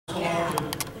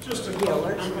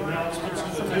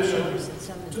announcements in addition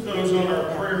to those on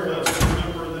our prayer list.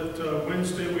 Remember that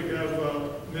Wednesday we have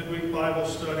midweek Bible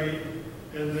study,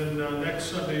 and then next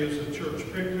Sunday is a church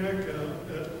picnic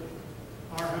at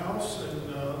our house, and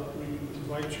we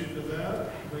invite you to that.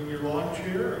 Bring your lawn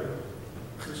chair and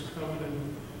just come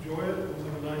and enjoy it. We'll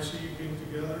have a nice evening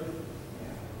together.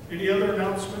 Any other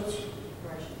announcements?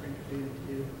 Probably should bring food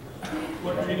too.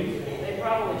 What, Jeannie? They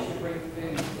probably should bring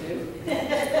food too.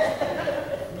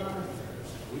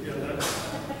 Yeah,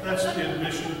 that's the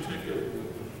admission ticket.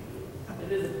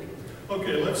 It is.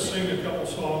 Okay, let's sing a couple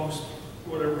songs,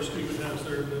 whatever Stephen has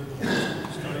there, then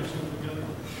we'll study some together.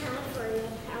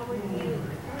 How are you?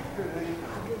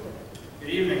 Good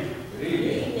evening. Good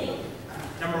evening.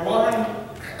 Number one,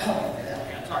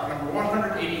 can't talk, number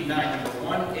 189, number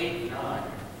 189.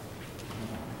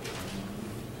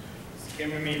 This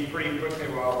came to me pretty quickly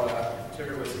while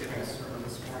Terry was giving a sermon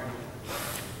this morning.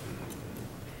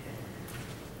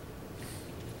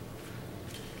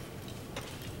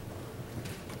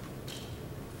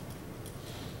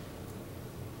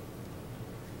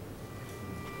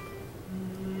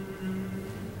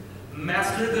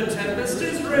 Master, the tempest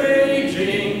is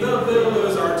raging, the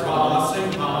billows are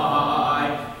tossing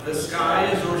high. The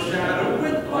sky is overshadowed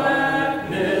with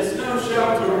blackness, no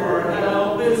shelter or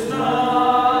help is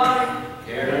nigh.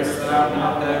 Carest thou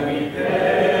not that we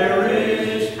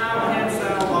perish? How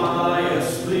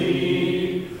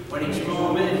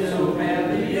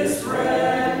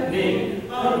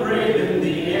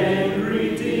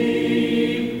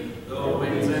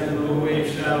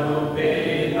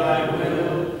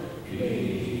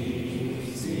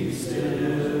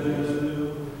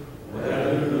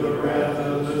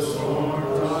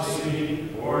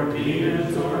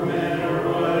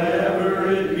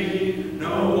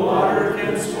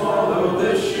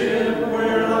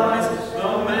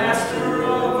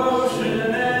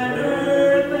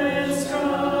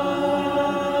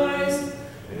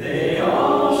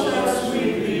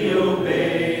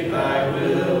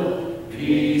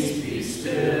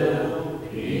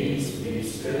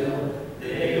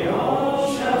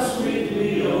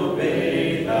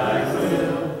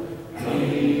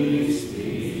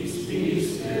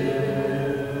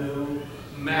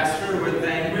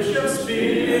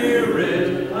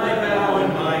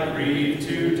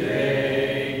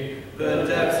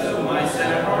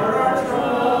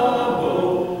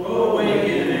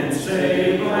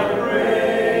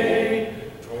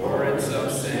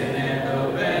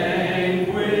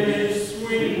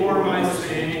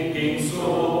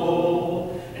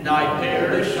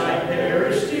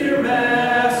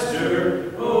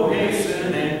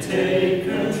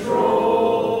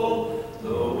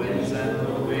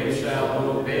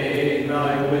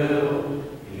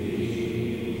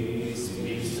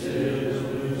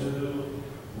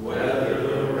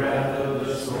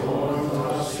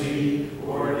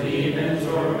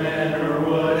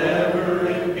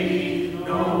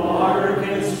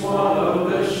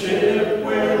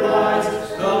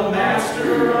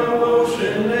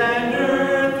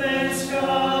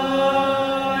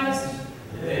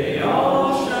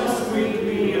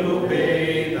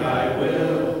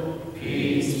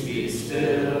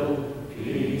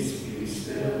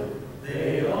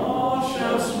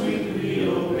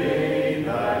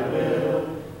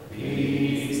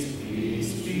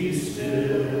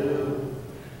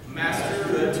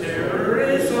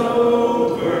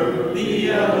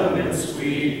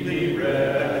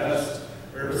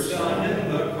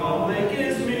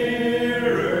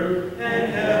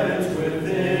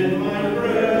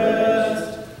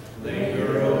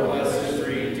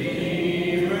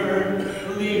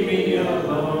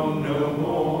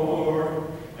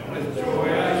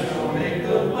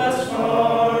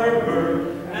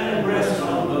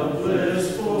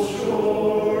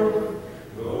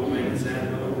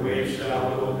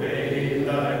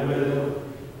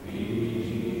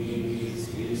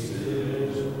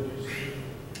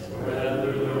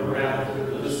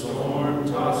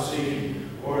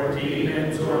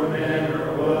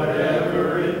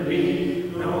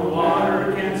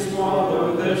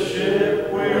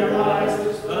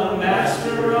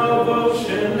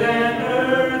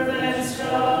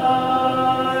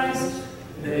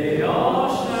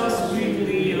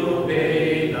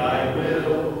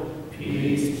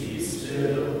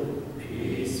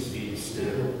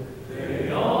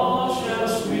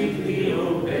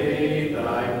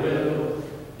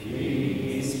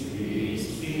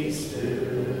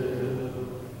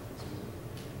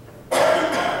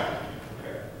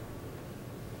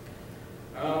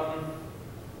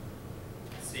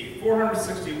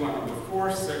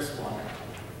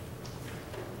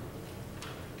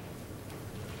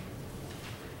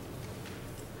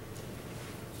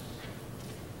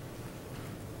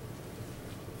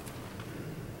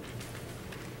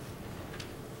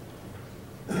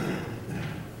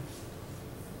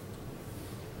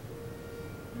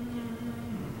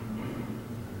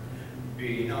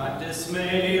Be not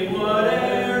dismayed,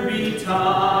 whate'er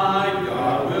betide,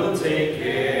 God will take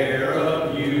care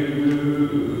of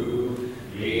you.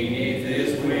 Beneath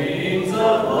his wings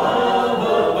of love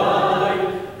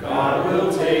abide, God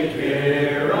will take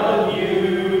care of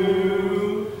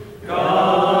you.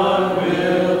 God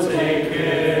will take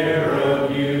care of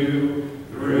you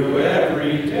through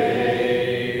every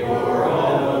day or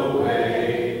all the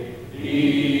way.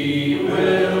 He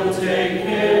will take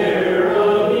care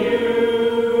of you.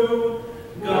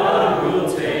 God will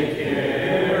take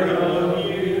care of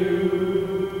you.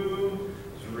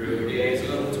 Through days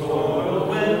of toil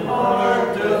when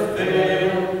heart doth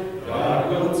fail, God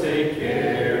will take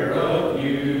care of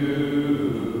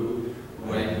you.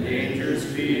 When dangers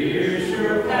fears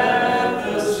your path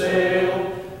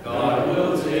assail, God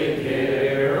will take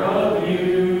care of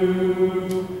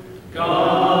you.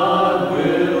 God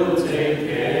will take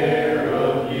care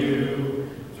of you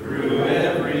through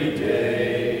every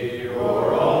day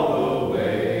or all the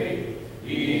way.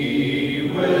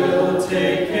 He will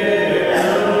take care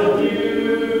of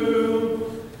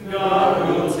you. God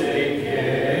will take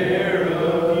care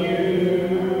of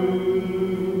you.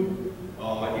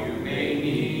 All you may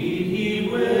need, he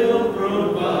will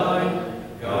provide.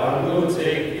 God will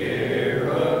take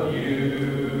care of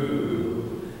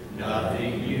you.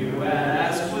 Nothing you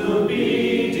ask will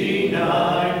be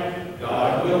denied.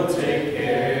 God will take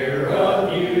care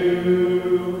of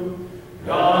you.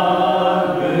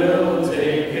 God will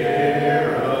take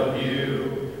care of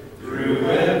you through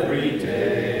every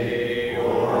day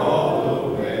or all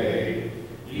the way.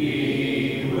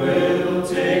 He will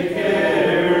take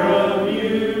care of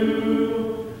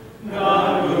you.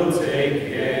 God will take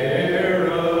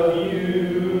care of you.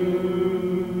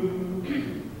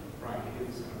 Right,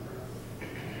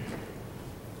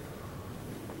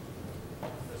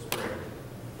 Let's pray.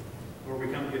 Lord, we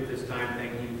come to you at this time,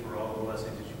 thank you for all the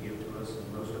blessings that you give to us,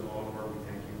 and most of all, Lord, we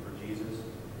thank you for Jesus.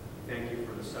 We thank you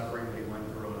for the suffering that he went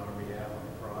through on our behalf on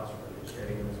the cross, for the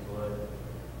shedding of his blood,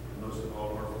 and most of all,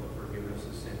 Lord, for the forgiveness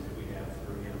of sins that we have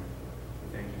through him. We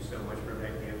thank you so much for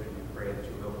that gift, and we pray that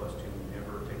you help us to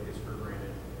never take this for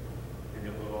granted, and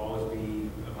it will always be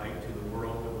a light to the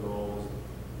world, that we'll always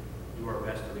do our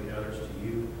best to lead others to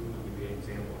you, we'll be an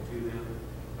example to them.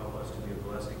 Help us to be a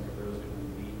blessing to those that we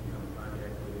meet and come in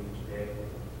contact with each day.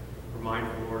 We're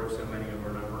mindful, Lord, of so many of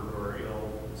our number who are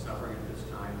ill and suffering at this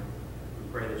time. We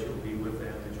pray that you'll be with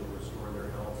them, that you'll restore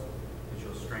their health, that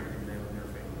you'll strengthen them and their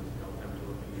families, and help them to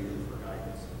look to you for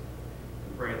guidance.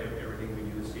 We pray that everything we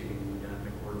do this evening will be done in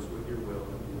accordance with your will,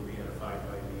 and we will be edified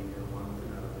by being here one with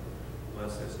another.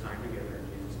 Bless this time together. In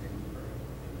Jesus' name we pray.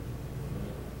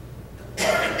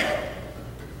 Amen.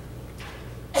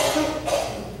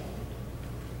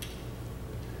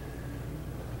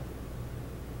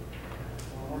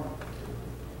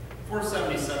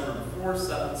 477,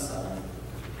 477.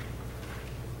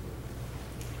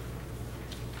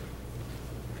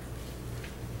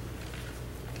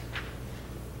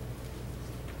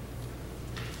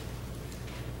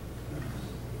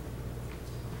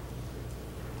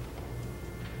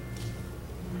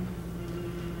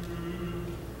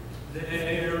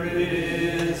 There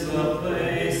is a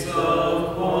place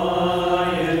of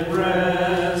quiet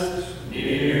rest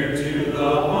near to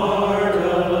the heart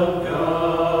of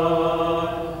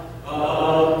God,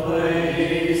 a place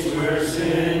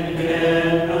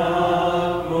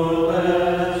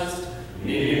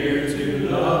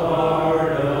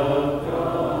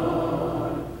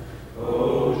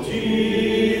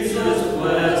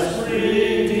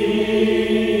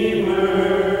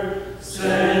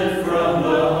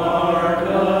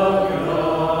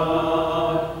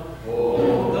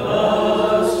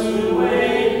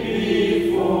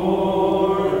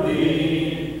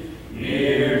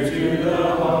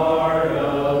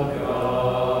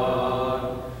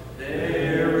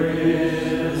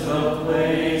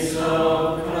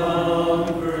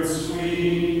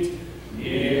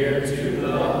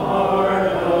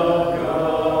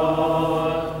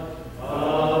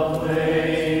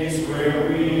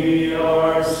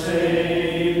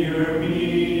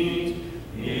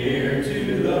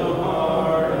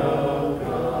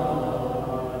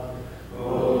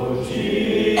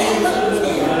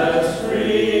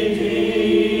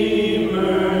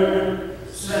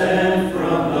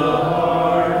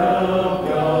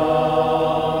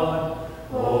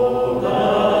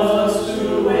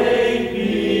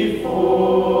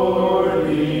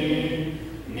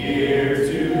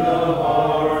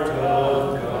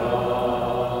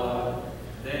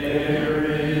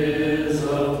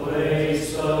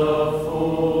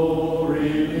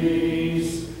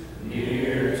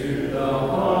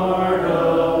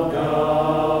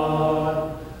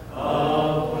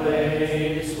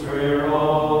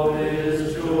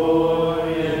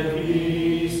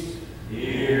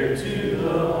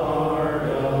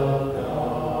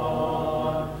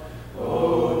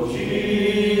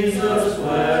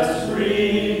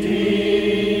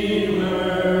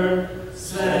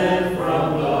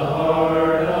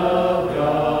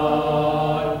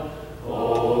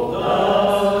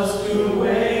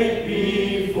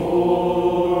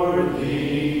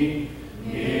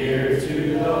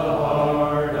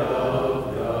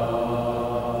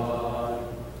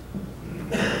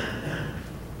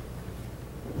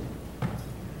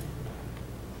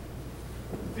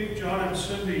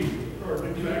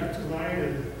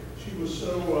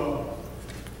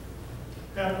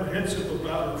apprehensive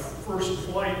about her first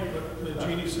flight, but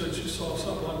Jeannie said she saw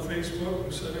something on Facebook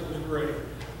and said it was great.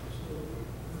 So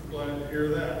we're glad to hear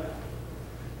that.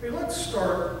 Hey, let's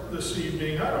start this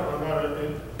evening. I don't know how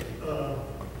to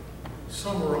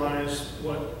summarize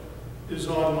what is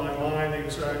on my mind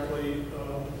exactly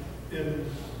in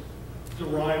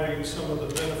deriving some of the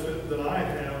benefit that I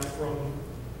have from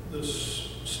this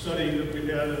study that we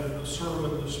had in the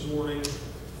sermon this morning.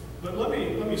 But let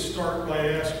me start by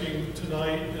asking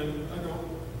tonight, and I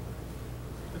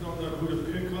don't know who to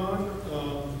pick on.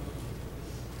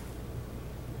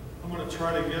 I'm going to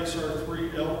try to guess our three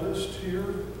eldest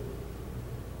here,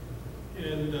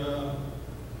 and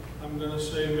I'm going to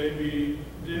say maybe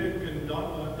Dick and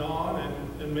Don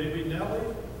and maybe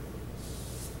Nellie.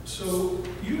 So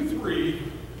you three,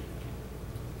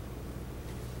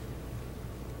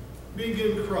 being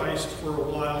in Christ for a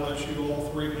while, as you all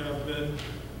three have been,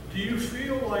 do you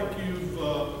feel like you've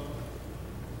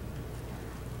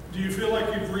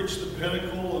reached the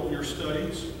pinnacle of your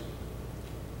studies?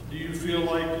 Do you feel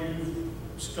like you've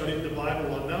studied the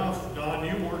Bible enough? Don,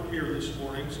 you weren't here this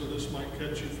morning, so this might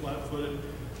catch you flat-footed.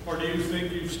 Or do you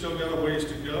think you've still got a ways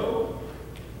to go?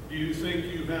 Do you think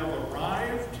you have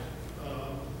arrived?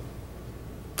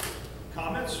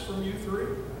 Comments from you three?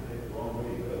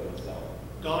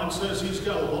 Don says he's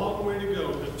got a long way to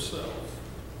go himself.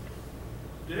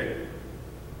 Dick?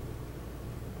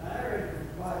 I read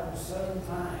the Bible 7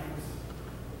 times.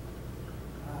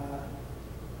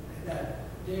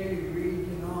 That daily read,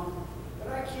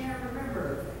 but I can't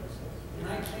remember things. And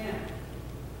I can't,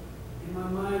 in my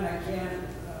mind, I can't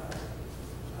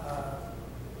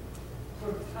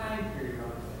put a time period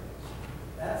on things.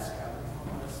 That's got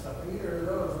all that stuff. Either of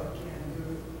those I can't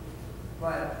do.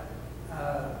 But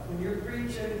when you're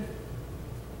preaching,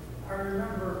 I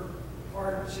remember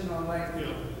parts, like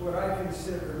what I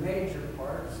consider major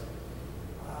parts,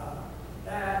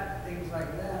 things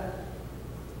like that.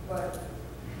 But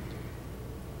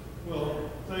well,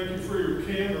 thank you for your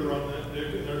candor on that,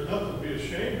 Dick, and there's nothing to be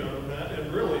ashamed of in that.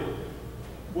 And really,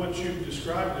 what you've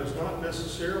described is not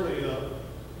necessarily a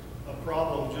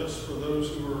problem just for those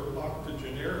who are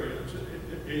octogenarians,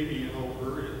 80 and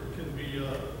older.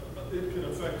 It can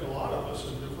affect a lot of us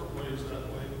in different ways that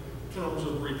way, in terms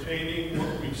of retaining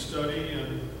what we study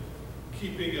and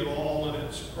keeping it all in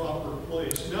its proper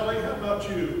place. Nellie, how about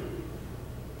you?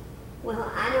 Well,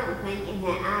 I don't think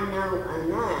that I know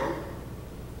enough,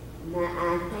 but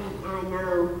I think I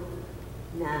know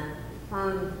the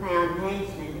firm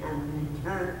foundation of the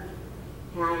church,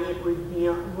 how it was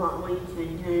built, what we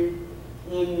should do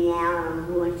in the hour of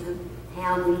worship,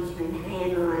 how we should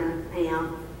handle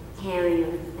ourselves, carry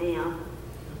ourselves,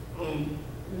 and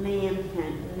live to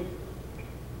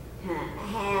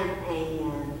have a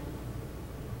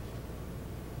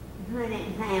good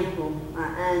example for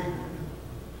others.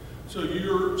 So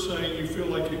you're saying you feel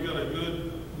like you've got a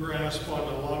good grasp on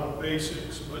a lot of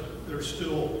basics, but there's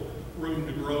still room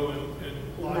to grow in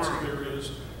lots of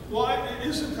areas. Well,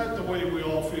 isn't that the way we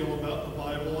all feel about the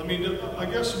Bible? I mean, I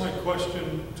guess my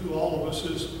question to all of us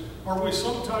is, are we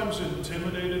sometimes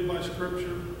intimidated by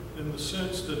Scripture in the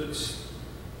sense that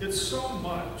it's so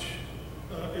much,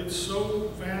 it's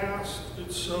so vast,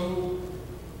 it's so...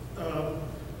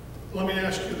 let me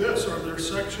ask you this, are there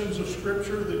sections of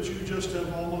Scripture that you just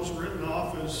have almost written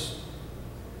off as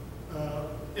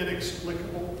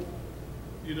inexplicable?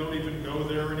 You don't even go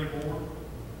there anymore?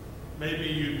 Maybe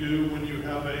you do when you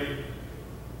have a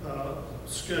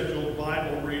scheduled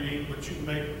Bible reading, but you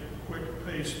make quick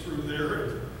pace through there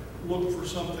and look for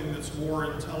something that's more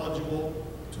intelligible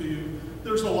to you.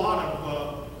 There's a lot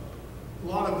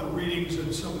of the readings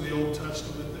in some of the Old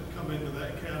Testament that come into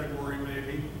that category,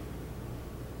 maybe.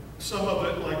 Some of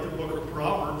it, like the book of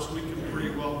Proverbs, we can pretty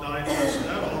well digest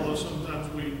that, although sometimes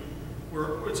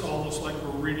it's almost like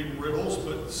we're reading riddles,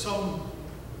 but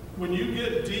when you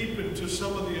get deep into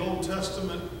some of the Old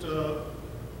Testament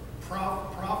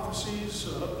prophecies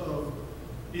of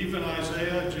even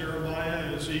Isaiah,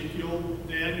 Jeremiah, Ezekiel,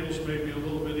 Daniel's maybe a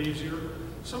little bit easier,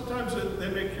 sometimes they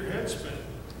make your head spin.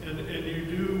 And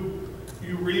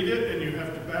you read it and you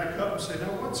have to back up and say,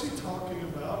 now what's he talking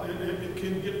about? And it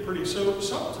can get pretty, so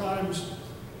sometimes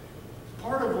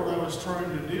part of what I was trying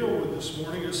to deal with this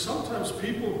morning is sometimes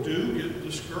people do get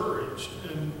discouraged,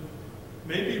 and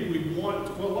maybe we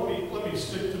want, well, let me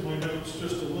stick to my notes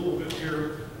just a little bit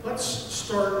here. Let's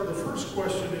start, the first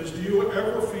question is, do you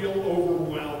ever feel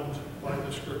overwhelmed by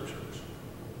the Scriptures?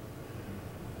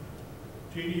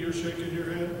 Jeannie, you're shaking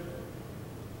your head?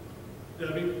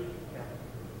 Debbie?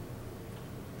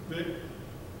 Vic?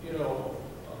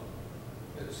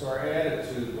 It's our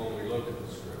attitude when we look at the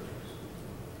Scriptures.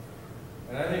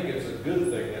 And I think it's a good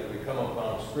thing that we come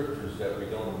upon scriptures that we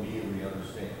don't immediately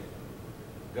understand.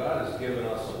 God has given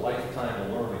us a lifetime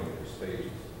of learning in these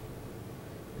pages.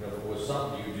 You know, if it was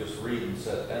something you just read and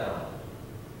set down,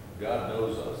 God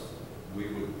knows us. We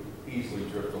would easily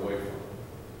drift away from it.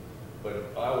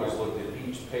 But I always looked at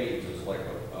each page as like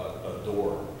a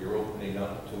door. You're opening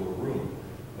up to a room,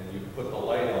 and you put the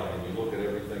light on and you look at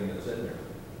everything that's in there.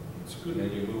 It's good.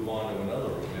 And then you move on to another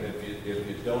room. And if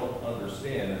you don't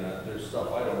understand, and there's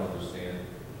stuff I don't understand,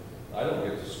 I don't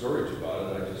get discouraged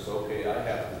about it. I just, okay, I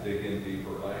have to dig in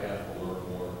deeper. I have to learn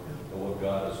more of what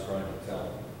God is trying to tell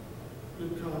me.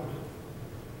 Good comment.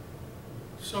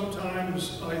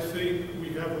 Sometimes I think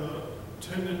we have a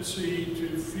tendency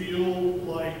to feel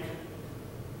like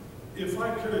if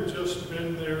I could have just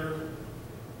been there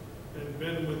and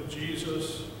been with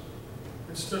Jesus,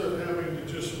 instead of having to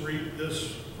just read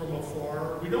this from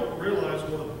afar, we don't realize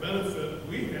what a benefit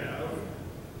we have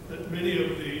that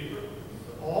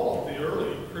all of the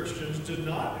early Christians did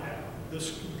not have,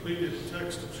 this completed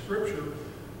text of Scripture.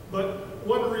 But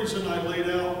one reason I laid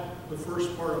out the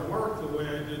first part of Mark the way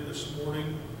I did this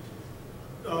morning,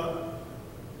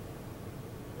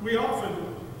 we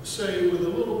often say with a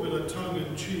little bit of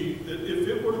tongue-in-cheek that if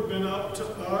it would have been up to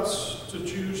us to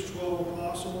choose 12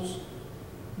 apostles,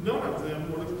 none of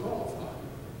them would have qualified.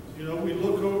 You know, we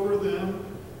look over them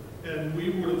and we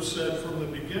would have said from the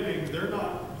beginning, they're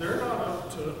not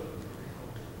up to,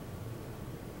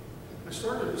 I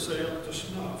started to say up to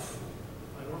snuff.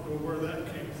 I don't know where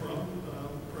that came from.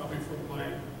 Probably from my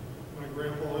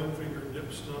grandpa Infinger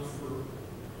dipped snuff for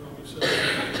probably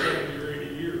 70 or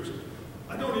 80 years.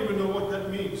 I don't even know what that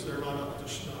means, they're not up to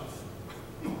snuff.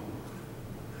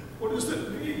 What does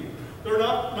that mean? They're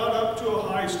not up to a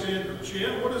high standard.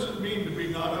 Jan, what does it mean to be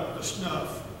not up to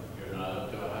snuff? You're not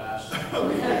up to a high standard.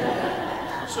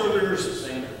 Okay. So there's... The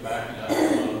same as backing up and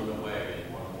loading the wagon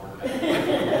one more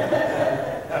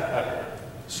time.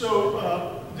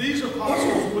 So these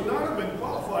apostles would not have been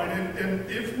qualified, and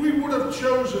if we would have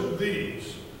chosen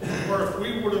these, or if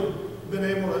we would have been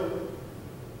able to,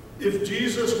 if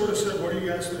Jesus would have said, what do you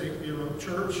guys think, you know,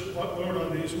 church, what vote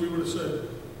on these, we would have said,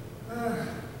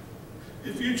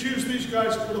 if you choose these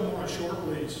guys, put them on a short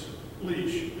leash,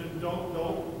 and don't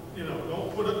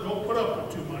put up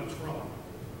with too much from them,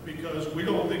 because we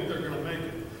don't think they're going to make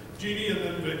it. Jeannie and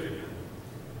then Vicky.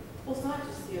 Well, it's not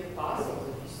just the apostles.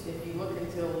 If you look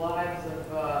into the lives of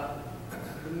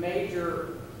the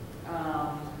major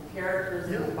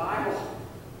characters in the Bible,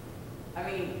 I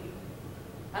mean,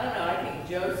 I don't know, I think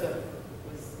Joseph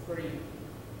was pretty,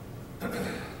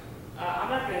 I'm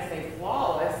not going to say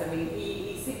flawless. I mean,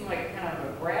 he seemed like kind of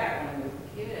a brat when he was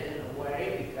a kid in a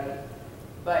way,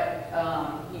 but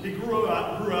he grew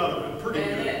out of it pretty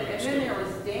good. And then there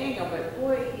was Daniel, but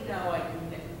boy, you know, like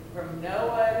from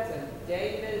Noah to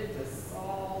David to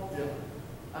Saul to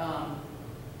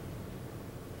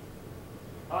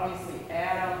obviously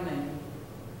Adam and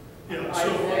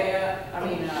Isaiah,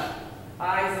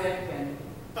 Isaac and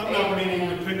I'm not meaning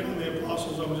to pick on the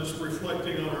apostles. I'm just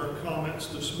reflecting on our comments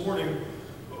this morning.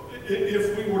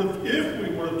 If we would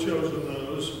have chosen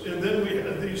those, and then we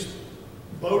had these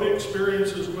boat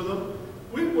experiences with them,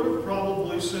 we would have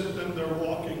probably sent them their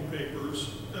walking papers.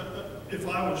 If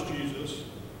I was Jesus,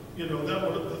 you know,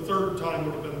 the third time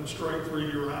would have been strike three,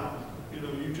 you're out. You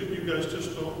know, you guys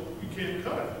just don't, you can't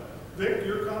cut it. Vic,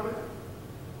 your comment?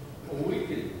 Well, we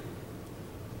could,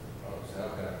 how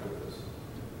can I put this?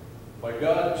 By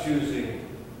God choosing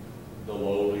the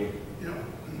lowly, Yeah.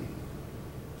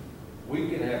 we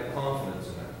can have confidence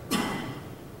in that.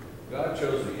 God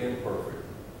chose the imperfect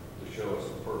to show us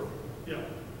the perfect. Yeah.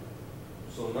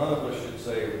 So none of us should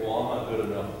say, well, I'm not good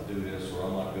enough to do this, or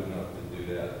I'm not good enough to do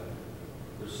that.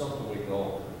 There's something we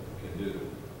all can do.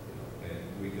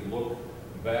 And we can look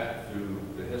back through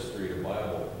the history of the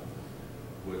Bible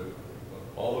with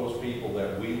all those people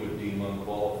that we would deem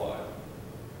unqualified,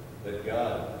 that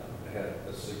God had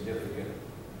a significant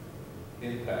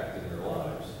impact in their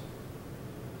lives.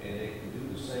 And it can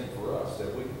do the same for us,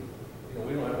 that we, you know,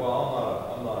 we don't have,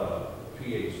 well, I'm not a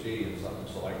PhD in something,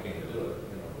 so I can't do it.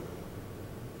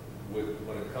 You know,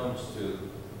 when it comes to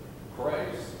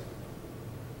Christ,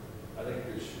 I think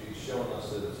he's showing us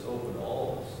that it's open to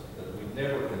all of us, that we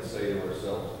never can say to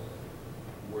ourselves,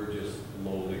 we're just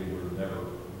lowly, we'll never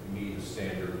meet a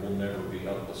standard, we'll never be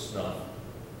up to snuff.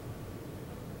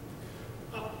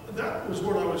 That was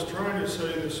what I was trying to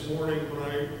say this morning when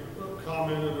I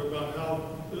commented about how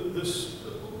this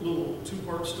little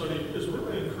two-part study is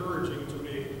really encouraging to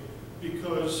me,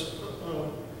 because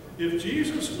if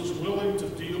Jesus was willing to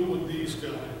deal with these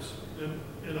guys,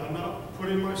 and I'm not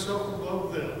putting myself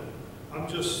above them, I'm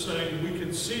just saying we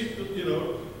can see, you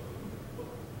know,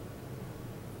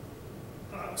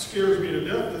 it scares me to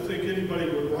death to think anybody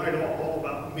would write all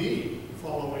about me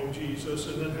following Jesus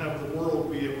and then have the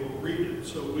world be able to read it.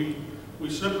 So we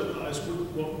sympathize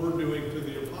with what we're doing to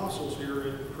the apostles here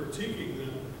and critiquing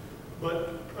them.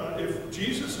 But if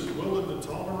Jesus is willing to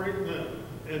tolerate them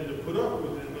and to put up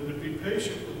with them and to be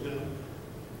patient with them,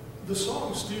 the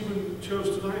song Stephen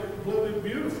chose tonight blended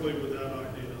beautifully with that idea.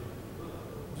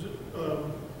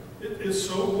 It is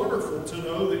so wonderful to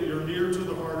know that you're near to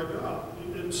the heart of God,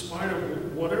 in spite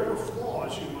of whatever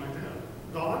flaws you might have.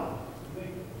 Don? I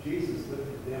think Jesus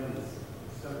looked at them as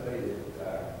somebody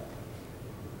that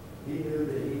he knew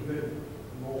that he couldn't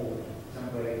mold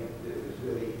somebody that was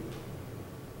really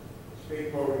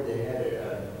straightforward. They had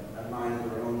a mind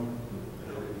of their own,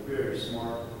 that was very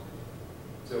smart.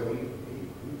 So he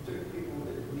took people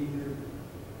that he knew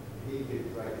he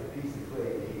could, like a piece of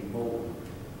clay, he molded.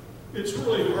 It's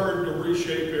really hard to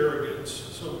reshape arrogance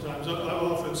sometimes. I've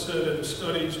often said in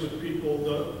studies with people,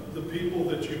 the people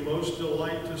that you most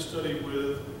delight to study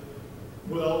with,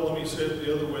 well, let me say it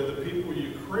the other way, the people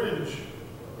you cringe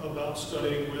about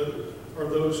studying with are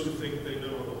those who think they know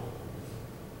it all.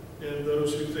 And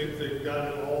those who think they've got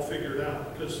it all figured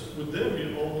out. Because with them,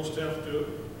 you almost have to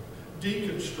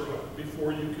deconstruct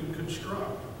before you can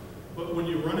construct. But when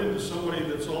you run into somebody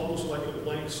that's almost like a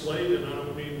blank slate, and I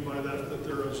don't mean by that that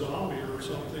they're a zombie or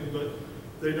something, but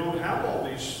they don't have all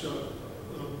these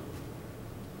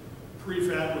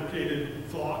prefabricated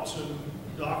thoughts and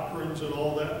doctrines and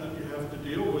all that you have to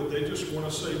deal with. They just want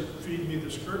to say, feed me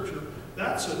the scripture.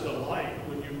 That's a delight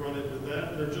when you run into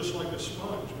that. They're just like a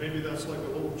sponge. Maybe that's like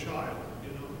a little child,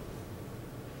 you know.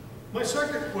 My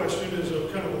second question is a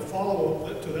kind of a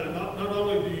follow-up to that. Not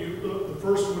only do you, the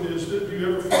first one is that do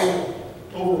you ever feel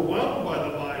overwhelmed by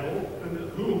the Bible? And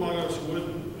who among us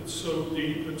wouldn't? It's so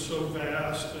deep and so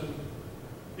vast, and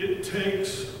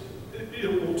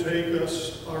it will take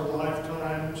us our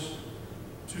lifetimes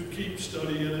to keep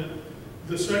studying it.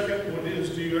 The second one is,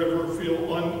 do you ever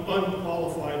feel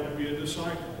unqualified to be a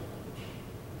disciple?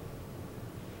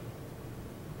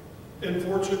 And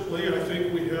fortunately, I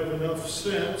think we have enough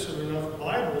sense and enough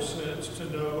Bible sense to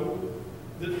know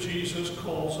that Jesus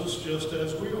calls us just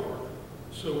as we are.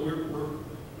 So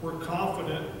we're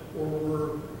confident, or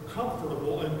we're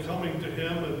comfortable in coming to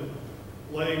Him and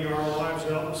laying our lives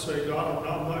out and say, God, I'm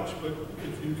not much, but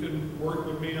if you can work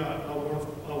with me, I want to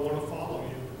follow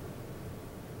you.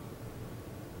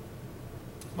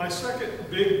 My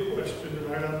second big question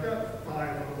tonight, I've got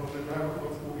 5 of them, and I don't know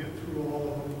if we'll get through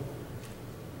all of them.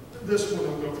 This one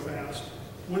will go fast.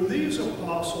 When these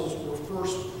apostles were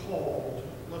first called,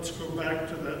 let's go back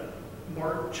to that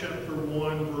Mark chapter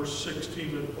 1, verse 16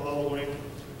 and following.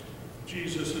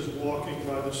 Jesus is walking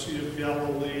by the Sea of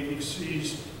Galilee. He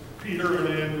sees Peter and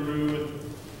Andrew and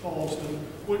calls them.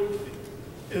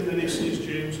 And then he sees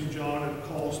James and John and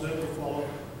calls them to follow.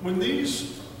 When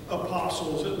these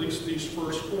apostles, at least these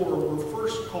first 4, were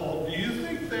first called, do you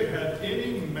think they had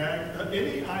any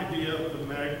idea of the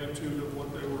magnitude of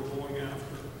what they were going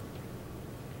after?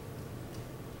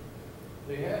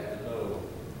 They had to know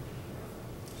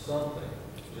something,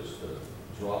 just to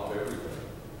drop everything.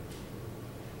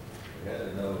 They had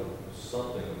to know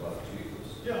something about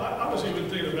Jesus. Yeah, I was even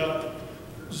thinking about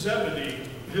Zebedee.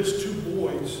 His 2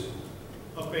 boys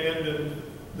abandoned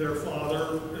their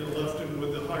father and left him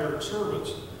with the hired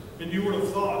servants. And you would have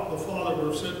thought the father would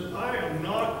have said, I am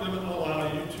not going to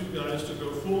allow you 2 guys to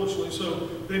go foolishly. So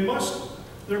there must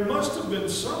have been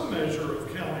some measure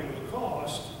of counting the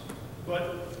cost,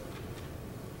 but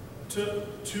I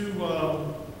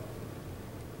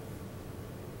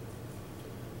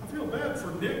feel bad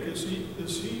for Nick. Is he,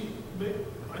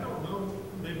 I don't know,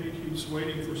 maybe he's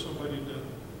waiting for somebody to,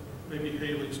 maybe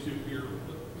Haley's due here,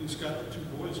 but he's got the 2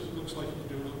 boys. It looks like he's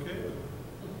doing okay.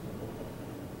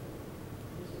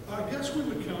 I guess we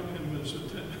would count him as a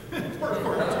part.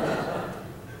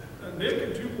 Nick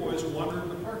and 2 boys wandered in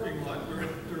the parking lot during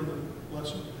the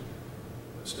lesson.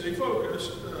 Stay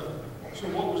focused. So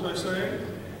what was I saying?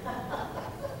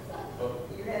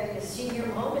 You're having a senior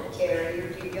moment, Terry. You're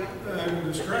too young. I'm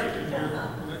distracted here.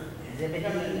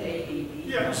 Zebedee.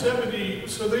 Yeah, Zebedee.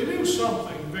 So they knew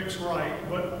something. Vic's right,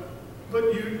 but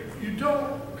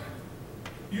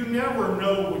you never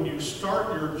know when you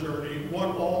start your journey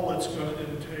what all it's going to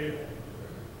entail.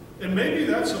 And maybe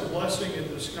that's a blessing in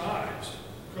disguise,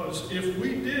 because if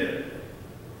we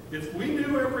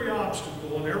knew every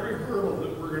obstacle and every hurdle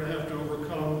that we're going to have to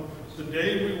overcome the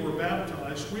day we were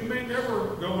baptized, we may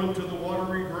never go into the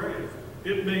watery grave.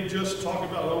 It may just talk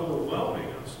about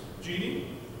overwhelming us. Jeannie?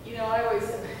 You know, I always,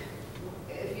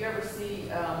 if you ever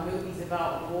see movies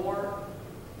about war,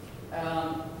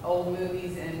 old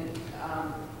movies and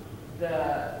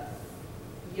the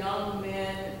young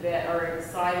men that are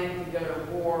excited to go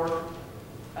to war.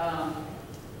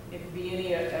 It could be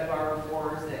any of our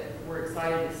wars that we're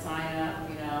excited to sign up,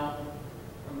 you know,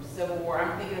 from Civil War.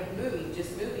 I'm thinking of movies,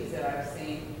 just movies that I've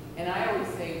seen. And I always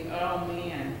think, oh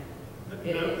man.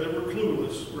 They were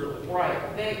clueless, really.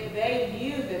 Right. They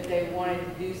knew that they wanted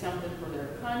to do something for their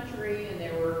country, and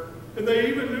And they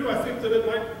even knew, I think, that it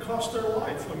might cost their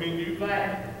life. I mean, but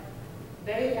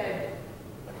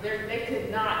they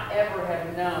could not ever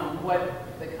have known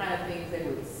what the kind of things they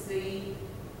would see,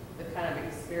 the kind of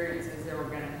experiences they were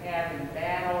going to have in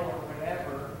battle or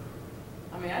whatever.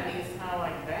 I mean, I think it's kind of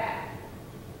like that.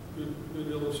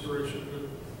 Good illustration, good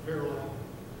parallel.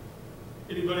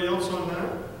 Anybody else on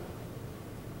that?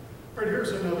 All right,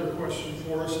 here's another question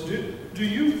for us. Do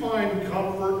you find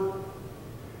comfort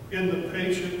in the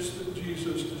patience that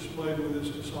Jesus displayed with his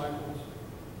disciples?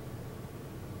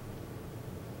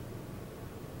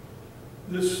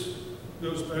 This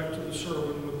goes back to the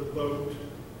sermon with the boat,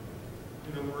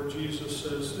 you know, where Jesus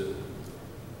says that,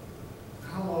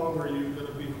 how long are you going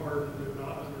to be hardened and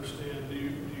not understand? Do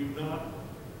you not?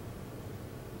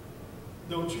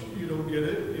 You don't get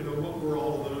it? You know, what were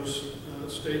all of those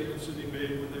statements that he made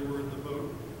when they were in the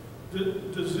boat?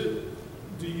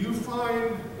 Do you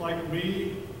find, like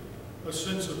me, a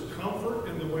sense of comfort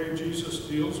in the way Jesus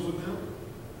deals with them?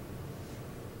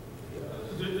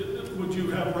 Would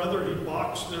you have rather he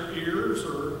boxed their ears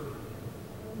or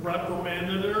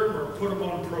reprimanded them or put them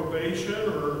on probation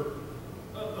or,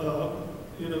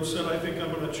 you know, said, I think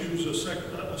I'm going to choose a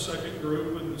second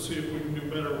group and see if we can do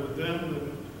better with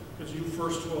them because you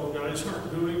first 12 guys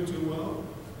aren't doing too well?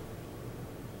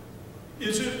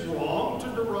 Is it wrong to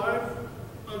derive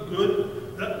a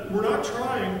good, that we're not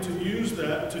trying to use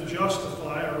that to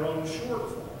justify our own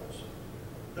shortfalls.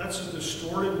 That's a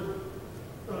distorted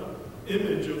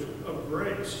image of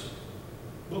grace.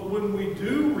 But when we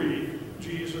do read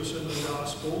Jesus in the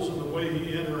Gospels and the way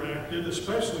he interacted,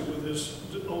 especially with his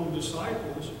own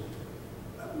disciples,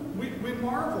 we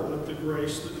marvel at the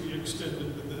grace that he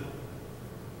extended to them.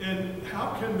 And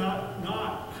how can that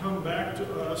not come back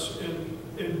to us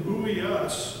and buoy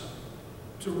us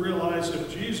to realize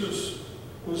if Jesus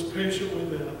was patient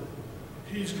with them,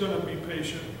 he's going to be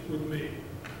patient with me.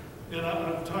 And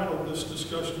I've titled this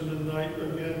discussion tonight,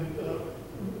 again,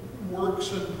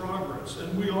 Works in Progress.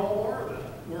 And we all are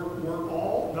that. We're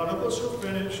all, none of us are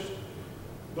finished,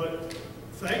 but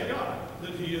thank God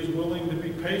that he is willing to be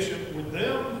patient with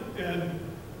them. And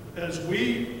as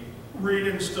we read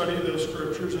and study those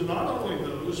scriptures, and not only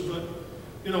those, but,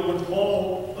 you know, when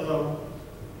Paul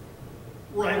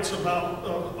writes about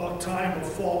a time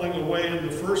of falling away in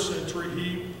the first century,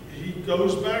 he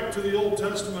goes back to the Old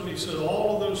Testament. He said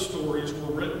all of those stories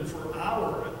were written for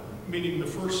our, meaning the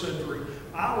first century,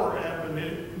 our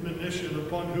admonition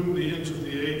upon whom the ends of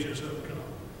the ages have come.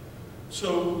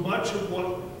 So much of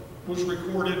what was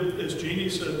recorded, as Jeannie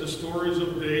said, the stories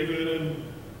of David and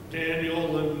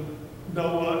Daniel and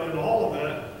Noah and all of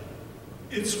that,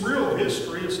 it's real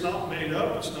history. It's not made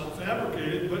up. It's not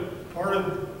fabricated. But part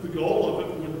of the goal of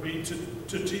it would be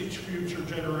to teach future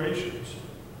generations.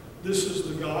 This is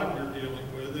the God you're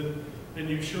dealing with. And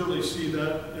you surely see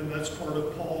that, and that's part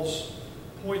of Paul's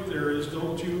point there is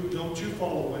don't you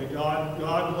fall away. God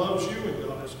loves you, and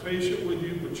God is patient with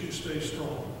you, but you stay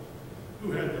strong.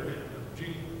 Who had their hand up?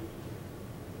 Jean?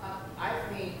 I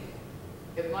think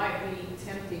it might be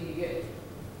tempting to get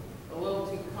a little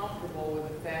too comfortable with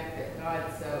the fact that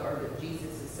that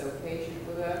Jesus is so patient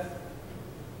with us.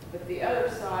 But the other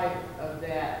side of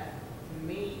that, to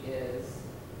me, is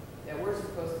that we're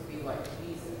supposed to be like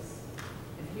Jesus.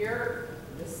 And here,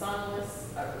 the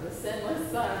sinless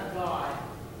Son of God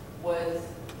was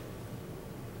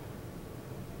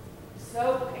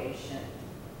so patient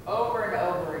over and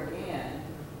over again.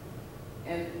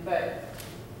 But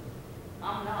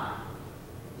I'm not.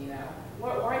 You know,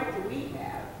 what right do we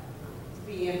have to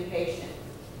be impatient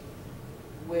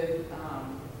with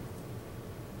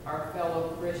our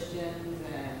fellow Christians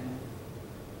and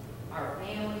our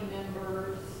family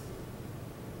members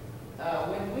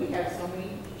when we have so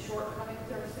many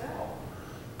shortcomings ourselves?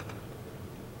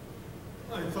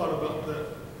 I thought about that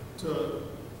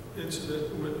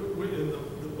incident in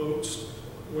the boats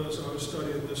as I was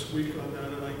studying this week on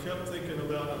that, and I kept thinking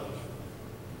about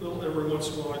every once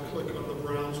in a while I click on the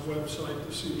Browns website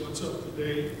to see what's up to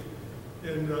date,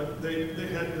 and they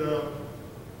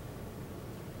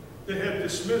had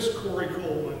dismissed Corey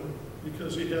Coleman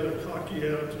because he had a cocky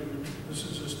attitude. This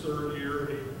is his third year,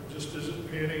 and he just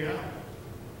isn't panning out.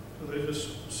 So they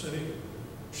just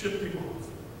shipped him off.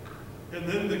 And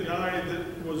then the guy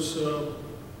that was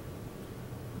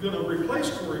going to replace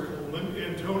Corey Coleman,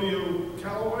 Antonio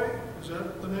Callaway, is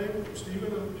that the name?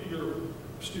 Stephen, you're a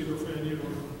Steeler fan, you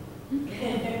don't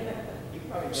know.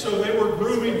 So they were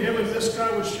grooming him, and this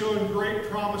guy was showing great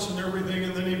promise and everything,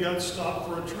 and then he got stopped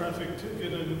for a traffic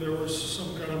ticket, and there was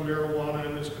some kind of marijuana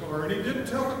in his car, and he didn't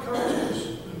tell the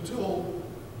coaches until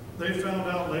they found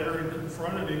out later and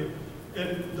confronted him.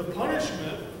 And the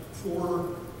punishment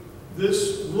for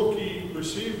this rookie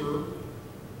receiver,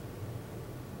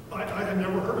 I had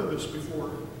never heard of this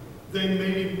before. They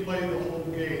made him play the whole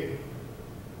game,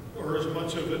 or as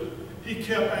much of it. He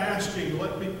kept asking,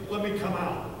 let me come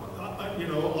out. You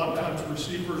know, a lot of times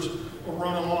receivers will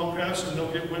run a long pass and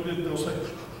they'll get winded and they'll say,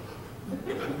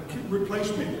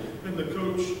 replace me. And the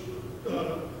coach,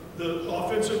 the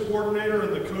offensive coordinator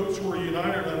and the coach were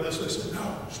united on this. They said,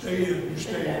 no, stay in, you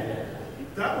stay in.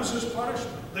 That was his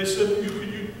punishment. They said,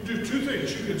 you do two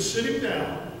things. You can sit him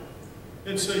down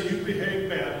and say, you behaved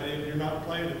badly and you're not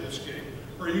playing in this game.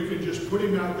 Or you can just put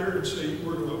him out there and say,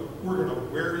 we're gonna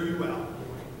wear you out.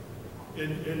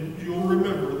 And you'll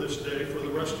remember this day for the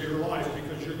rest of your life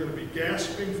because you're going to be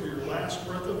gasping for your last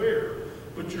breath of air,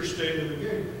 but you're staying in the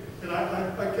game. And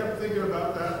I kept thinking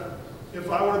about that. If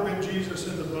I would have been Jesus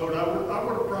in the boat, I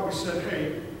would have probably said,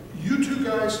 hey, you two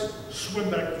guys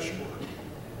swim back to shore.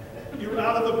 You're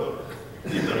out of the boat.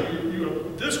 You're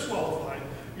disqualified.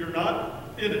 You're not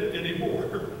in it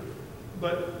anymore.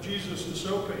 But Jesus is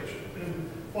so patient.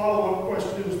 And follow-up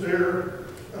questions there.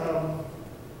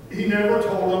 He never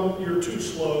told them, you're too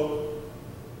slow.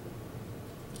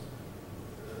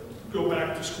 Go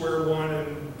back to square one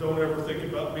and don't ever think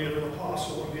about being an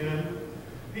apostle again.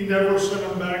 He never sent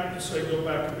them back to say, go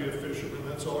back and be a fisherman.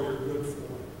 That's all you're good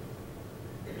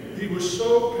for. He was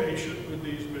so patient with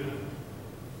these men.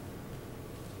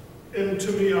 And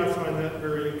to me, I find that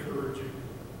very encouraging.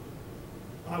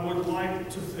 I would like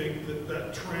to think that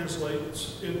that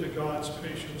translates into God's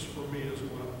patience for me as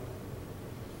well.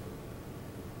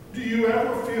 Do you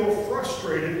ever feel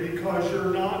frustrated because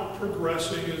you're not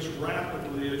progressing as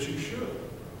rapidly as you should?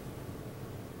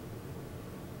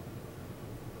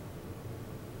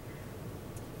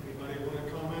 Anybody want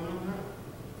to comment on that?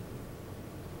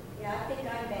 Yeah, I think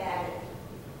I'm bad at,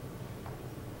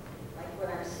 like when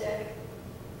I'm sick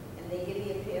and they give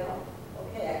me a pill,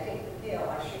 okay, I take the pill,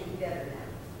 I should be better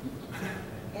now.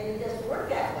 And it doesn't work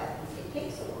that way. It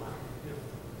takes a while.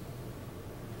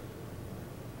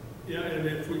 Yeah, and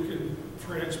if we can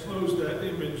transpose that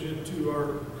image into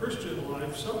our Christian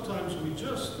life, sometimes we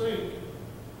just think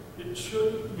it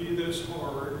shouldn't be this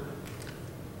hard.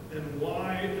 And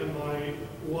why am I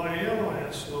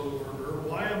a slow learner?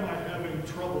 Why am I having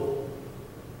trouble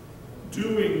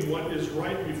doing what is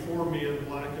right before me in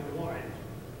black and white?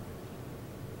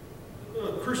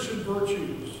 Christian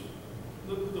virtues,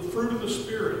 the fruit of the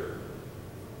Spirit.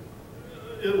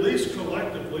 At least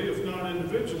collectively, if not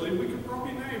individually, we could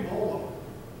probably name all of them.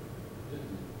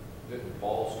 Didn't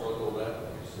Paul struggle with that?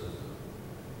 He says,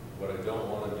 what I don't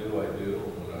want to do, I do,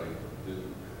 and what I do,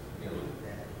 you know.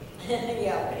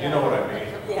 Yeah. You know what I mean?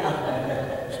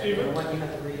 Yeah. Stephen? What you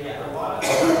have to read Yeah, out. a lot of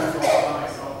times I find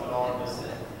myself that I'll just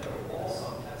hit a wall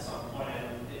at some point,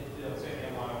 and it'll take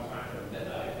me a long time to admit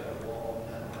that I hit a wall,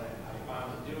 and then when I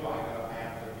finally do, I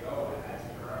have to go and I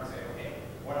turn around and say, okay,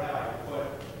 what have I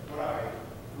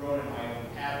thrown in my own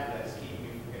habit that's keeping me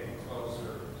from getting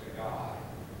closer to God?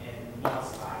 And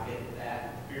once I get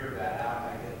that, figure that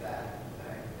out, I get that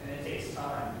thing, and it takes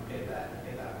time to get that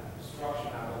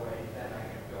destruction out of the way, then I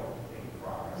can go make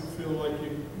progress. You feel like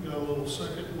you got a little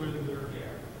second wind there. Yeah.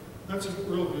 That's a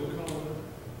real good comment.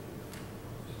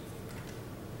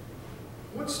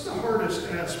 What's the hardest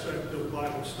aspect of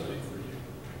Bible study for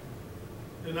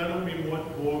you? And I don't mean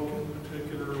what book in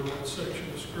particular or what section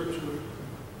of Scripture.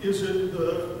 Is it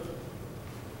the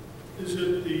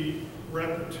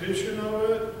repetition of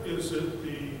it? Is it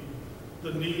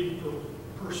the need for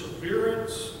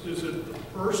perseverance? Is it the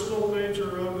personal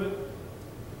nature of it?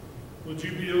 Would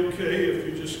you be okay if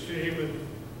you just came and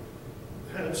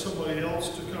had somebody else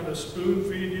to kind of spoon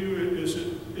feed you?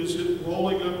 Is it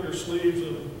rolling up your sleeves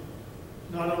and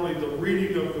not only the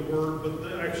reading of the Word, but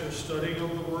the actual studying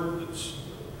of the Word?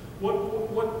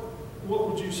 What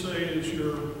would you say is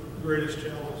your greatest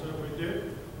challenge that we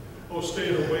did? Oh,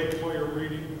 staying awake while you're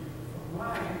reading.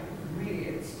 For me,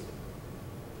 it's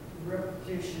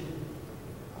repetition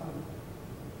of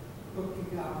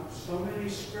looking up so many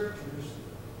scriptures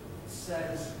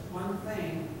says one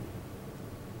thing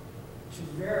to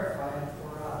verify it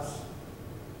for us.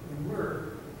 And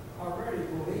we're already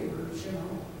believers, you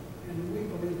know, and we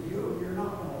believe you. You're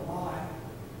not going to lie.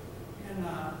 And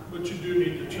But you do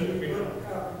need to check and me you out. look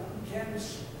up,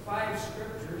 5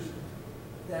 scriptures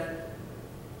that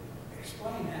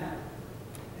explain that,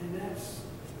 and that's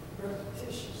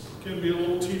repetitious. Can be a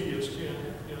little tedious, can't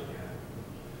it? Yeah.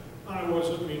 I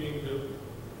wasn't meaning to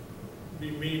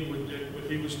be mean with Dick, but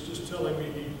he was just telling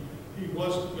me he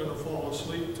wasn't going to fall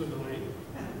asleep tonight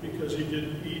because he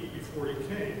didn't eat before he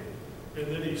came. And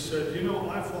then he said, you know,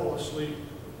 I fall asleep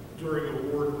during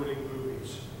award-winning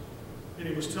movies. And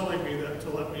he was telling me that to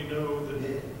let me know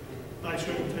that I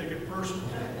shouldn't take it personally.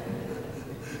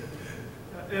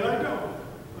 And I don't.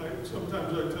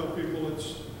 Sometimes I tell people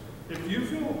if you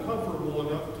feel comfortable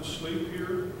enough to sleep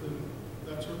here, then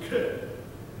that's okay.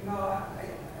 You know,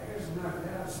 there's another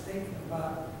thing I was thinking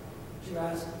about. You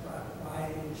asked about why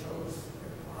he chose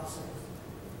the apostles.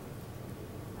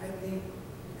 I think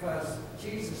because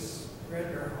Jesus read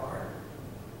their heart,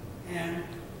 and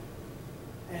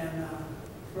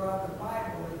throughout the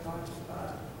Bible it talks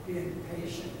about being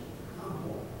patient,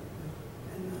 humble,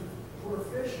 and poor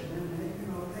fishermen.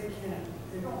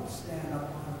 They don't stand up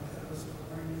on a pedestal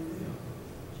or anything.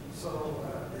 So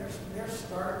they're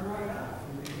starting right out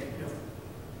from the get-go.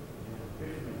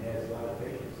 Fisherman has a lot of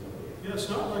patience. Yeah, it's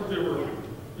not like they were,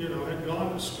 had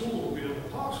gone to school to be an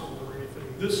apostle or anything.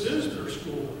 This is their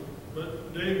school.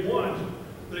 But day one,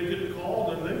 they get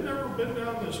called, and they've never been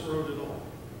down this road at all.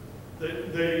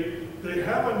 They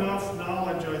have enough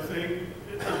knowledge, I think,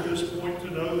 at this point to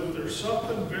know that there's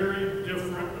something very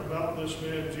different about this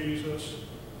man, Jesus.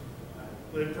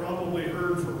 They probably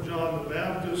heard from John the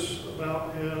Baptist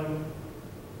about him,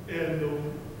 and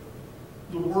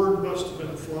the word must have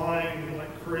been flying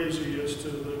like crazy as to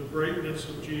the greatness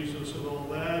of Jesus and all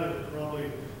that, and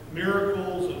probably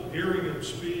miracles and hearing him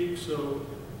speak. So,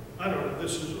 I don't know,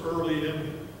 this is early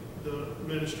in the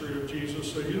ministry of Jesus,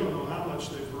 so you don't know how much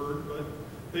they've heard, but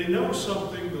they know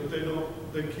something, but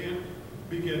they can't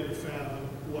begin to fathom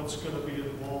what's going to be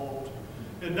involved.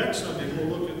 And next Sunday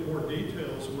we'll look at more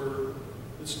details where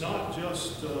it's not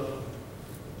just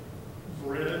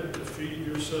bread to feed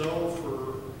yourself,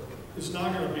 or it's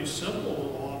not going to be simple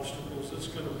little obstacles. It's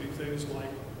going to be things like,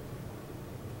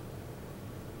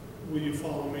 will you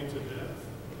follow me to death?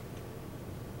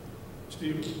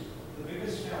 Steve? The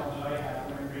biggest challenge I have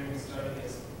when I'm reading the study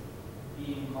is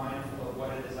being mindful of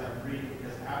what it is I'm reading,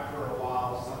 because after a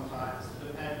while, sometimes,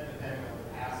 depending on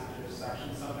the passage or section,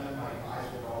 sometimes my eyes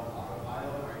will go on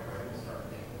autopilot, my brain will start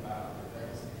thinking about other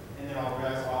things, and then I'll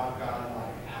realize, I've gotten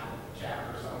like half a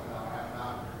chapter or something, I have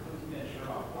not completely been sure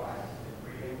about what I've been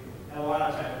reading. And a lot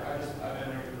of times, I've been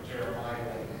reading Jeremiah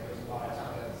lately, and there's a lot of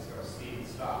times I just go, Steve,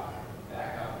 stop,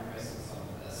 back up, you're missing some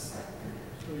of this.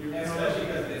 So And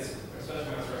especially when it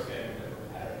starts getting a bit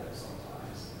repetitive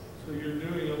sometimes. So you're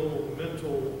doing a little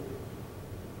mental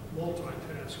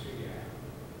multitasking. Yeah.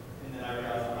 And then I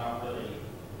realize I'm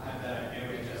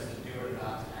doing it just to do it,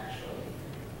 not to actually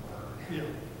work. Yeah.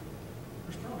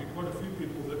 There's probably quite a few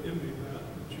people that envy that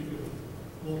you can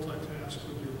multitask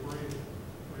with your brain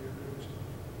while you're doing something.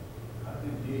 I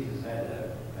think Jesus had that,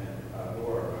 and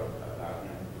Laura about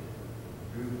him,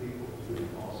 drew people to him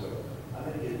also. I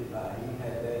think he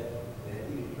had that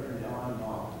he could turn it on and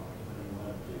off when he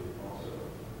wanted to also.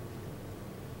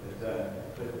 But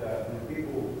when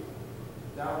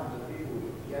thousands of people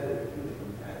gathered to him,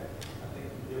 I think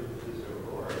there was this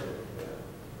aurora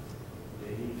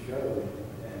that he showed,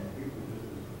 and people just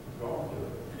drawn to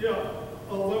it. Yeah,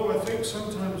 although I think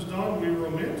sometimes, Don, we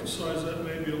romanticize that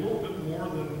maybe a little bit more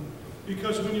than,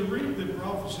 because when you read the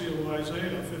prophecy of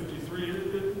Isaiah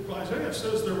 53, Isaiah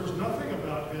says there was nothing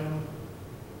about him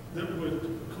that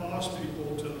would cause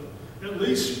people to, at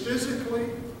least physically,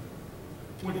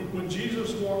 when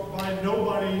Jesus walked by,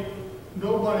 nobody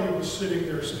was sitting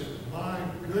there saying, my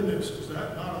goodness, is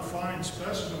that not a fine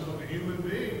specimen of a human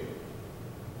being?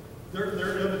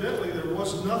 Evidently there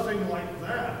was nothing like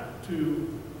that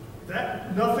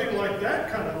nothing like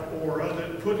that kind of aura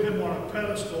that put him on a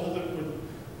pedestal that would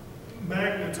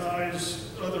magnetize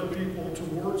other people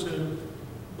towards him,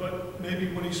 but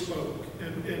maybe when he spoke.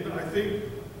 And I think,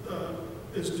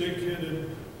 as Dick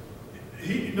hinted,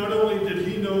 he not only did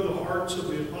he know the hearts of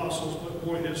the apostles, but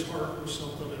boy, his heart was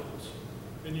something else.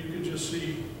 And you could just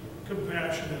see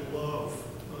compassion and love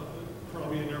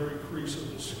probably in every crease of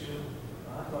his skin.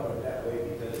 I thought it that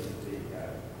way because of the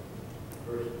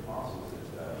first apostles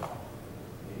that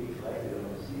he collected on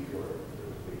the seashore.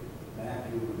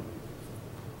 Matthew,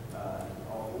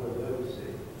 all four of those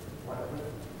say,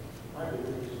 why did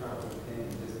we just start with him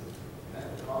and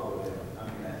just follow them? I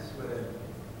mean, that's what there's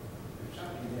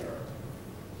something there.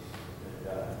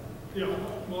 Yeah,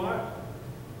 well,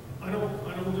 I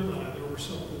don't deny there was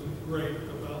something great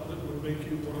about that would make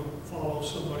you want to follow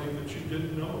somebody that you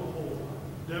didn't know a whole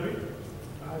lot. Debbie?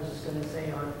 I was just gonna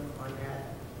say on that,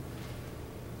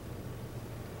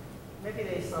 maybe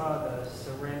they saw the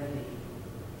serenity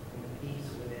and the peace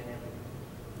within him.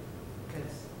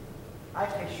 Because I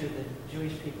picture the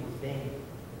Jewish people as being,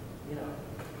 you know,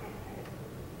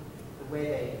 the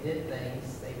way they did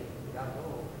things, they got a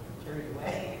little carried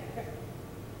away.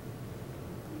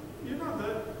 You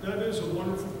know, that is a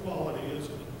wonderful quality,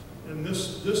 isn't it? And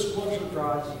this It wasn't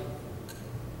draws you.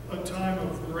 a time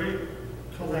of great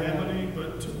calamity,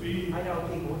 but to be, I know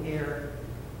people here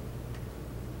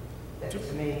that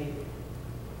to me,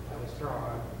 I was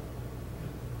drawn.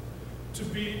 to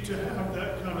have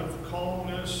that kind of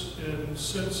calmness and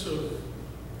sense of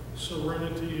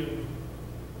serenity and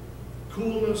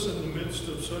coolness in the midst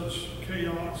of such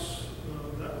chaos,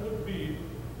 that would be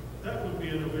a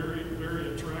very,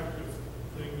 very attractive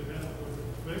thing to have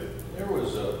with it. There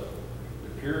was a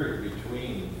period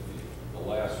between the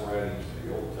last writings of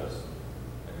the Old Testament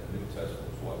and the New Testament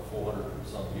was what, 400 and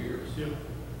some years? Yeah.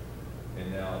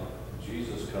 And now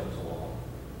Jesus comes along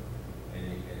and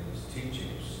his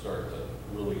teachings start to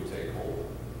really take hold.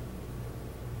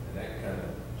 And that kind of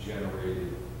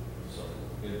generated some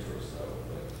interest, I would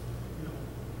think. Yeah.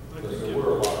 I Because think there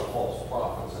were a lot of false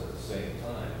prophets at the same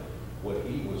time. What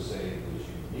he was saying was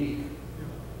unique.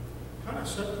 kind of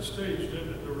set the stage, didn't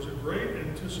it? There was a great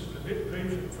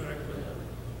anticipation factor.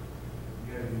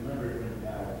 You gotta remember when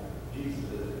Jesus,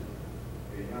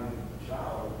 as a young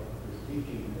child, was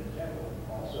teaching in the temple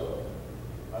also.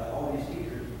 All these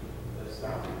teachers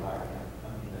astounded by him. I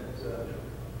mean, that's,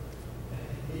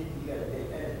 you gotta take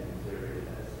that into consideration.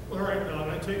 All right, Don,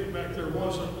 I take it back. There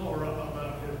was an aura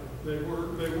about him. They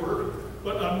were,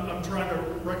 but I'm trying to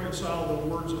reconcile the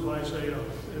words of Isaiah.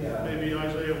 And Yeah. maybe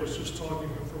Isaiah was just talking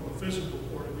from a physical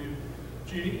point of view.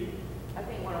 Jeannie? I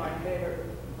think one of my favorite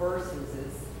verses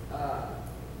is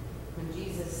when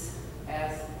Jesus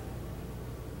asked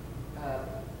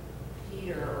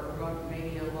Peter, or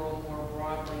maybe a little more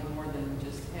broadly, more than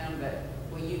just him, but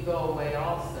will you go away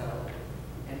also?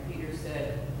 And Peter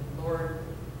said, Lord,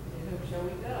 to whom shall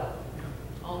we go?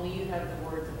 Only you have the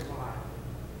words of life.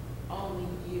 Only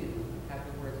you have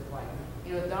the words of life.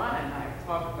 You know, Donna and I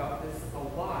talked about this a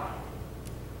lot.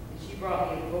 And she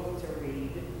brought me a book to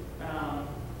read.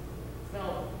 It's been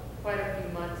quite a few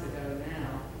months ago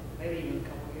now, maybe even a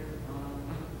couple years ago.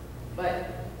 But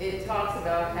it talks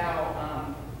about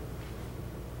how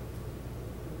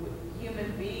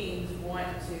human beings want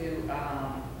to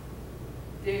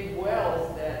dig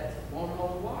wells that won't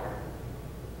hold water.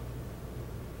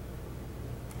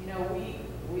 You know,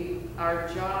 our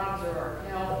jobs or our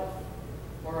health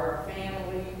or our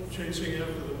families, Chasing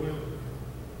after the wind.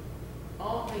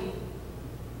 only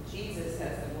Jesus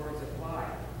has the words of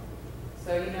life.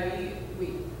 So, you know, we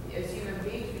as human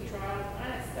beings, we try all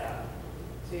kind of stuff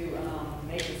to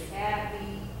make us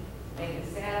happy, make us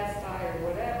satisfied or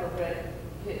whatever, but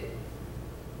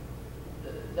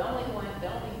the only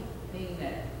thing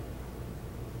that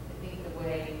I think the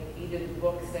way either the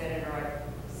book said it or I've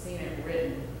seen it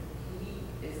written,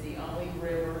 he is the only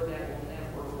river that will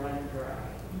never run dry.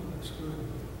 Oh, that's good.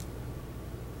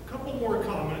 A couple more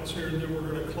comments here, and then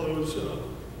we're going to close.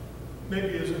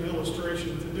 Maybe as an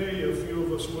illustration, today a few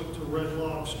of us went to Red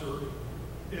Lobster,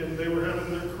 and they were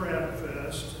having their crab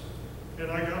fest.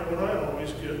 And I got what I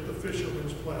always get, the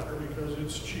fisherman's platter, because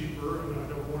it's cheaper, and I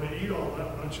don't want to eat all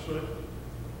that much, but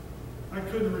I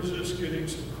couldn't resist getting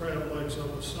some crab legs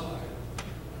on the side.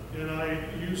 And I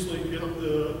usually get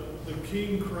the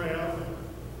king crab.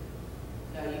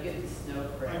 No, you get the snow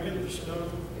crab. I get the snow.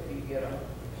 If you get them.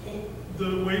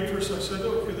 The waitress, I said,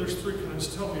 okay, there's three kinds,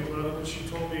 tell me about it. And she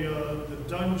told me the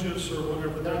Dungeness or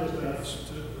whatever, they're the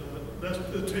best. That's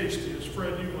the tastiest.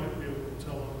 Fred, you might be able to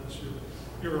tell on this.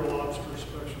 You're a lobster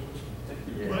specialist.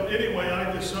 Yeah. But anyway,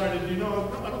 I decided, you know,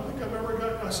 I don't think I've ever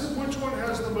got, I said, which one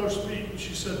has the most meat? And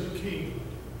she said, the king.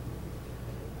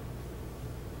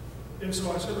 And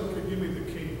so I said, okay, give me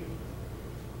the king.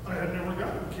 I had never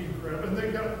gotten king crab, and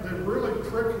they're really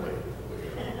prickly.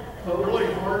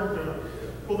 Really hard to,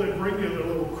 well, they bring you the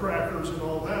little crackers and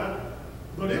all that.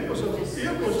 But I'm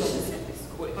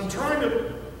trying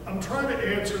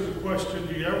to answer the question,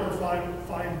 do you ever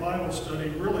find Bible study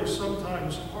really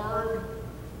sometimes hard?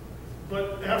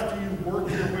 But after you work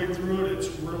your way through it, it's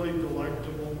really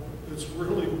delectable. It's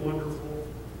really wonderful.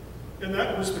 And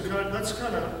that's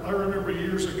kind of, I remember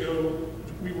years ago,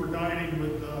 we were dining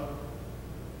with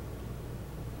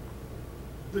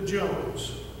the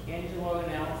Jones. Angelo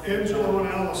and Allison. Angelo and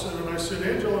Allison, and I said,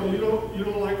 Angelo, you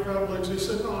don't like crab legs? He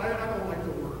said, no, I don't like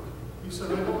the work. He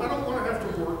said, I don't want to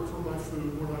have to work for my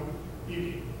food when I'm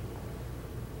eating.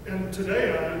 And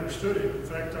today I understood it. In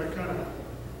fact,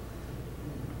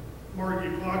 Margie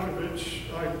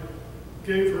Popovich, I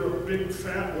gave her a big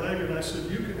fat leg and I said,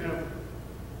 you can have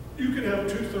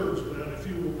 2/3 of that if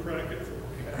you will crack it for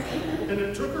me. And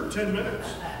it took her 10 minutes.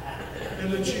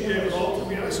 And then she gave it all to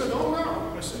me. I said, oh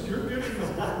no. I said, you're getting the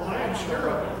lion's share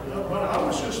of it. But I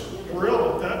was just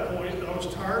thrilled at that point. I was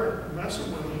tired of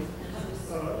messing with them.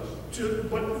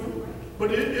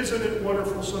 But isn't it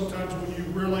wonderful sometimes when you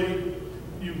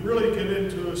really get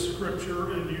into a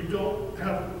scripture and you don't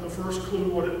have the first clue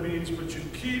what it means, but you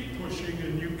keep pushing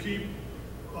and you keep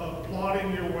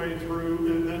plodding your way through,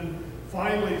 and then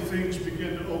finally things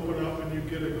begin to open up and you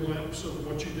get a glimpse of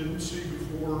what you didn't see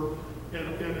before. And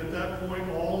at that point,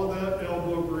 all of that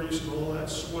elbow grease and all that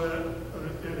sweat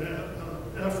and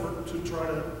effort to try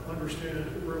to understand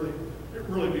it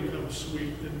really becomes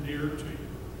sweet and dear to you.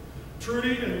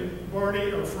 Trudy and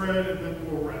Barney or Fred, and then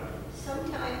we'll wrap.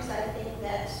 Sometimes I think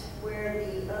that's where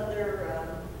the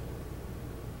other,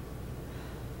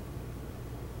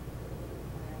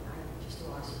 I just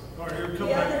lost it. All right, here, come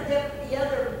back. The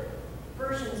other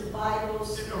versions of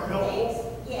Bibles, Are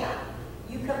helpful? yeah,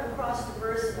 you come across the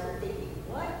verse and I'm thinking,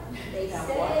 what did they Yeah,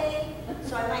 say?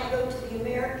 So I might go to the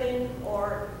American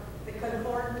or the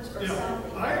Concordance or Yeah,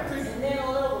 something. I think- And then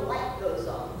a little light goes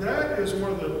on. That is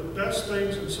one of the best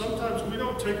things, and sometimes we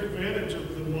don't take advantage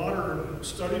of the modern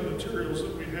study materials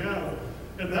that we have,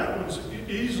 and that one's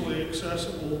easily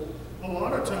accessible. A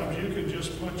lot of times you can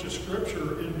just punch a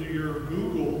scripture into your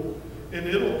Google, and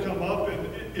it'll come up and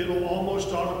it'll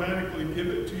almost automatically give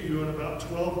it to you in about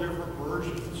 12 different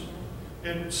versions.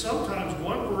 And sometimes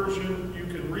one version you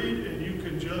can read and you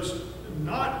can just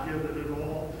not give it at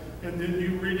all, and then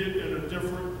you read it in a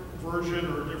different version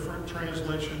or a different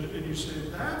translation, and you say,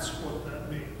 that's what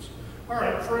that means. All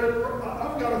right, Fred,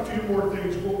 I've got a few more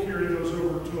things. We'll carry those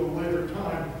over to a later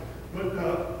time. But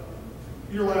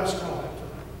your last comment.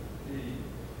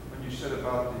 When you said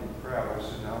about the crowd, I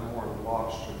said, now I'm more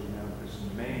lobster, because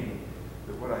in Maine,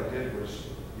 that what I did was,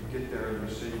 you get there and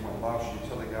you say you want lobster, you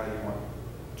tell the guy you want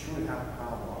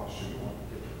 2.5-pound lobster, you want to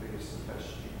get the biggest and best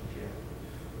you can get.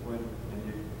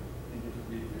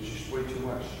 It's just way too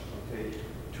much, okay?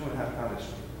 2.5 pounds,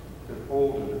 they're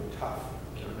old and they're tough,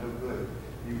 they're no good.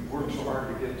 You work so hard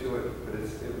to get to it, but it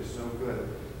was no good.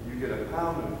 You get 1.25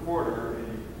 pounds and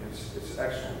it's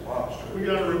excellent lobster. We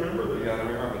got to remember that. You got to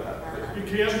remember that. You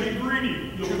can't be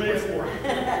greedy. You'll pay for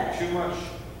it. Too much,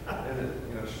 and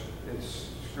it's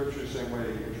scripture the same way.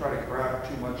 You try to grab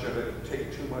too much of it,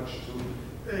 take too much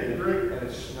to, Hey, great. and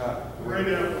it's not. Great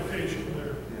application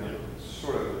there. Yeah, it's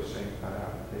sort of the same kind of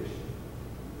application.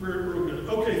 Real good.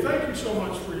 Okay, thank you so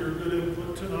much for your good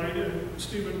input tonight. And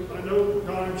Stephen, I know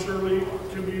Don and Shirley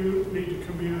need to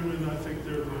commune, and I think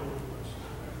they're the only ones.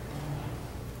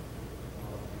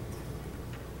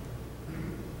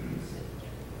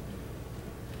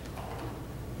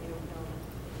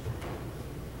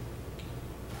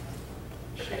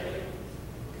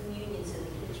 Communion's in the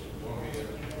kitchen.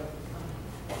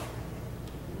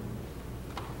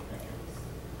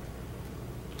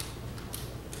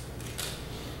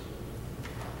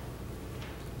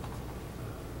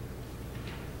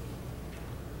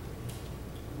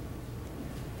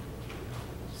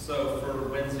 So for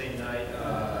Wednesday night,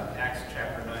 Acts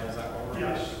chapter 9, is that what we're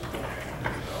Yes.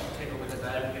 So take a look at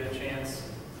that if you get a chance.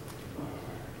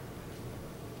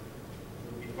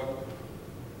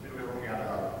 Maybe we're looking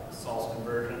at Saul's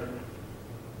conversion.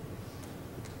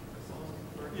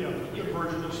 Yeah, the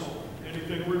conversion of soul.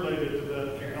 Anything related to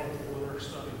that can help with our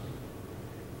study.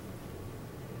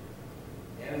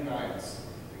 And 9,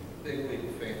 big leap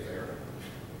of faith there.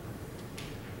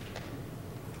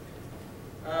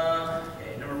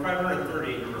 Okay, number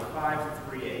 530, number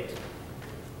 538.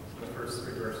 The first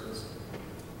 3 verses.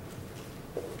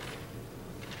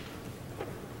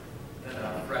 Then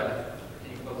Fred,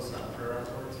 can you close us out in prayer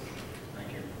afterwards? Thank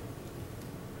you.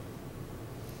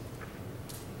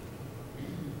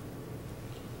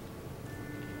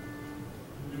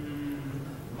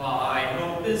 My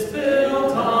hope is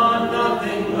built on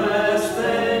nothing less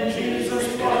than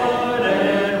Jesus' blood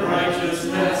and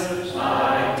righteousness.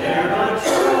 I dare not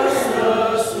trust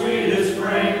the sweetest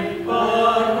frame,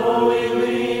 but wholly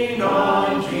lean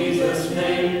on Jesus' name.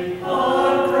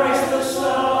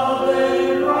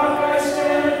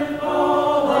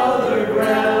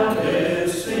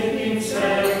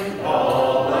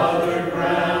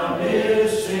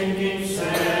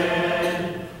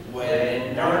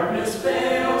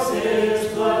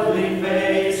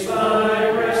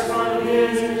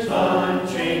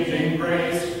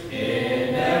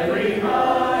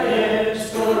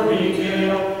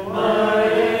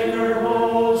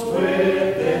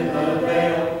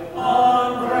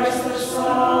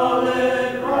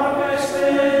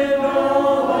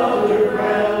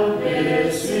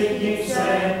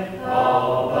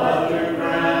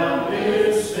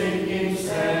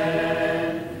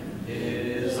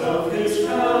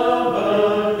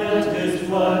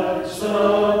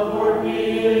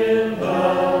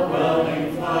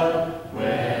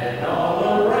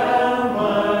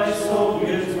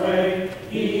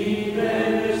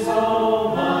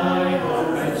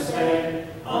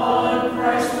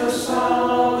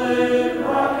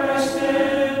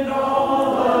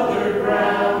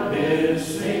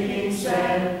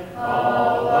 high,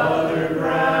 all other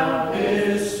ground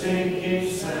is sinking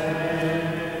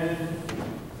sand.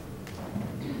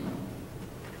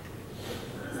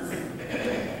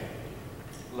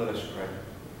 Let us pray.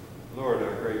 Lord,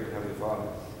 our great Heavenly Father,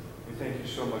 we thank you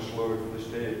so much, Lord, for this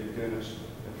day of your goodness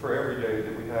and for every day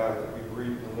that we have, that we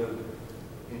breathe and live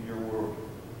in your world.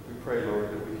 We pray,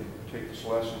 Lord, that we can take this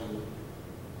lesson and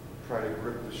try to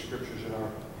grip the scriptures in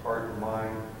our heart and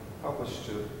mind. Help us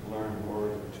to learn,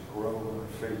 Lord, and to grow in our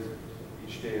faith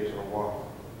each day as our walk.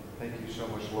 Thank you so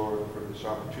much, Lord, for this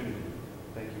opportunity.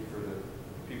 Thank you for the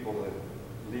people that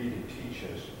lead and teach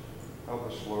us.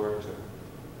 Help us, Lord, to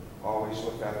always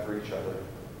look after each other.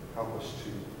 Help us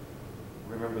to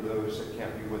remember those that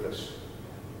can't be with us.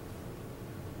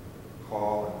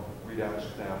 Call and read out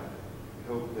to them.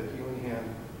 We hope the healing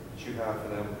hand that you have for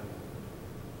them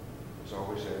is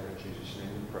always there. In Jesus' name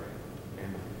we pray.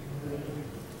 Amen.